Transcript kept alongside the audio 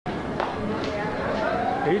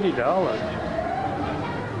$80.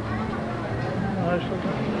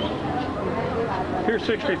 Here's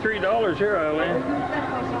 $63 here, Eileen.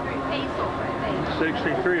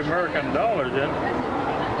 63 American dollars, then.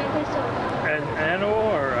 And annual,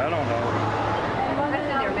 or I don't know. That's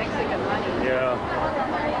in their Mexican money. Yeah.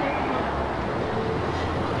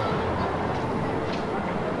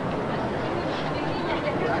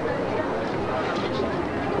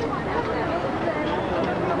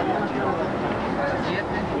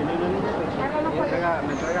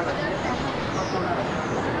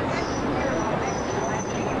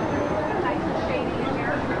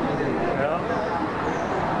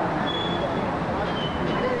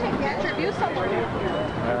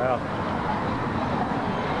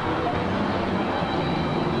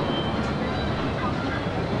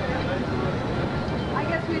 I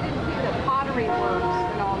guess we didn't see the pottery works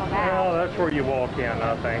and all of that. Well, that's where you walk in,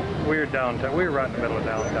 I think. We're downtown. We're right in the middle of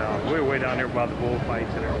downtown. We're way down here by the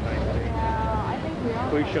bullfights and everything. Yeah, I think we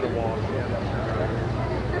are. We should have walked in.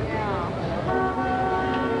 Yeah.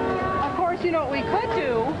 Of course, you know what we could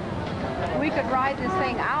do? We could ride this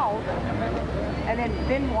thing out and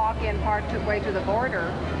then walk in part way to the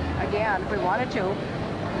border again if we wanted to.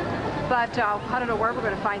 But I don't know where we're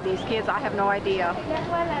going to find these kids. I have no idea.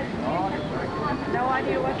 No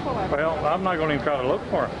idea whatsoever. Well, I'm not going to even try to look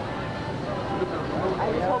for them.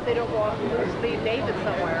 I just hope they don't go off and leave David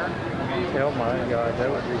somewhere. Oh my God, that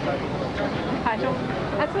would be... I don't...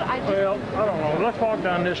 That's what I just... Well, I don't know. Let's walk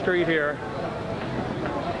down this street here.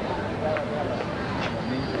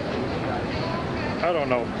 I don't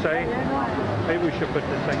know. Say, maybe we should put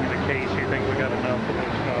this thing in a case. You think we got enough of this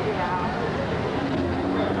stuff? Yeah.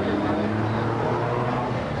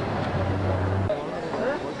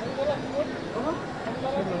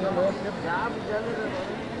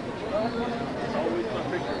 Always my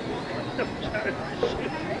picture.